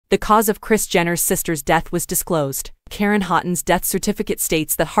The cause of Kris Jenner's sister's death was disclosed. Karen Houghton's death certificate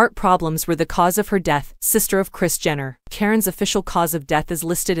states that heart problems were the cause of her death, sister of Kris Jenner. Karen's official cause of death is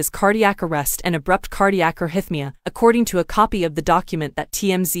listed as cardiac arrest and abrupt cardiac arrhythmia, according to a copy of the document that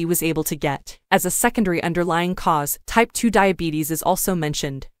TMZ was able to get. As a secondary underlying cause, type 2 diabetes is also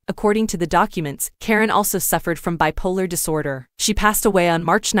mentioned. According to the documents, Karen also suffered from bipolar disorder. She passed away on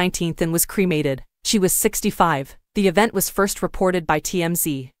March 19 and was cremated. She was 65. The event was first reported by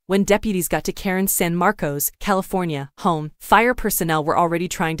TMZ. When deputies got to Karen's San Marcos, California, home, fire personnel were already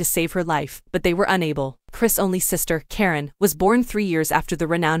trying to save her life, but they were unable. Kris' only sister, Karen, was born 3 years after the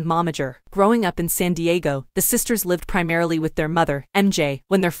renowned momager. Growing up in San Diego, the sisters lived primarily with their mother, MJ,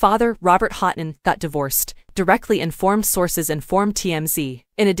 when their father, Robert Houghton, got divorced. Directly informed sources informed TMZ.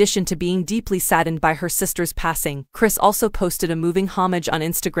 In addition to being deeply saddened by her sister's passing, Kris also posted a moving homage on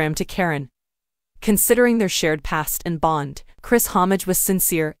Instagram to Karen. Considering their shared past and bond, Kris' homage was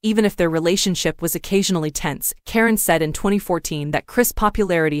sincere, even if their relationship was occasionally tense. Karen said in 2014 that Kris'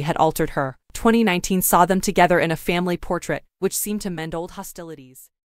 popularity had altered her. 2019 saw them together in a family portrait, which seemed to mend old hostilities.